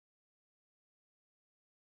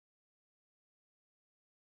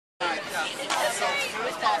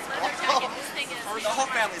The whole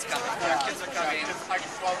family's coming. Our kids are coming.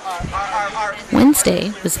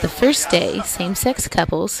 Wednesday was the first day same-sex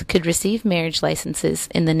couples could receive marriage licenses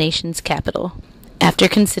in the nation's capital. After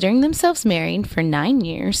considering themselves married for 9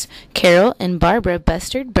 years, Carol and Barbara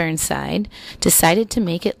Bustard Burnside decided to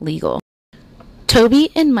make it legal.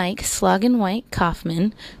 Toby and Mike Slogan-White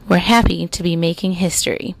Kaufman were happy to be making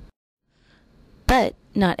history. But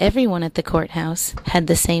not everyone at the courthouse had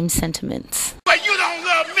the same sentiments. But you don't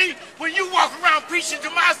love me when you walk around preaching to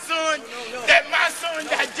my son that my son's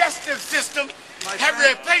digestive system have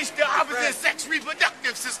replaced the opposite sex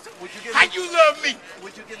reproductive system. How you love me?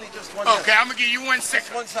 Would you give me just 1 Okay, I'm gonna give you 1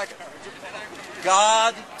 second. 1 second.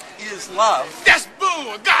 God is love. That's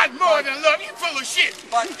bull. God more than love. You full of shit.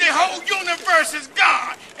 But the whole universe is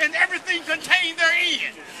God, and everything contained therein.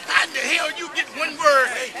 How the hell you get one word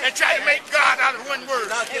and try to make God out of one word?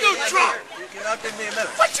 You drunk. You're not giving me a minute.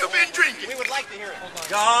 What you been drinking? We would like to hear it.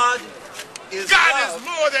 God is God love. is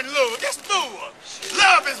more than love. That's bull.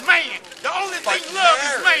 Love is man. The only thing love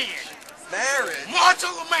is man. Marriage.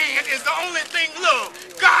 Mortal man is the only thing love.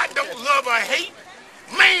 God don't love or hate.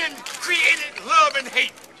 Man created love and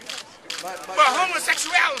hate. For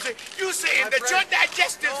homosexuality, you saying that your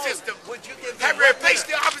digestive system have replaced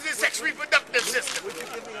the opposite sex reproductive system. Would you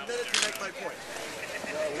give me a minute to make my point?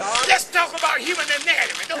 Let's talk about human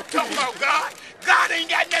anatomy. Don't talk about God. God ain't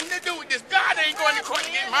got nothing to do with this. God ain't going to court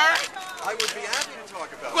to get married. I would be happy to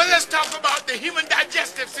talk about Well, let's talk about the human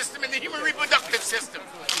digestive system and the human reproductive system.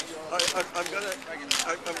 I'm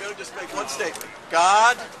gonna just make one statement.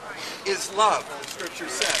 God is love, the scripture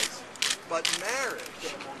says, but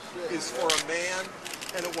marriage is for a man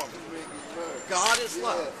and a woman. God is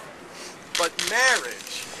love, but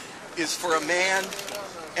marriage is for a man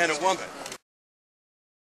and a woman.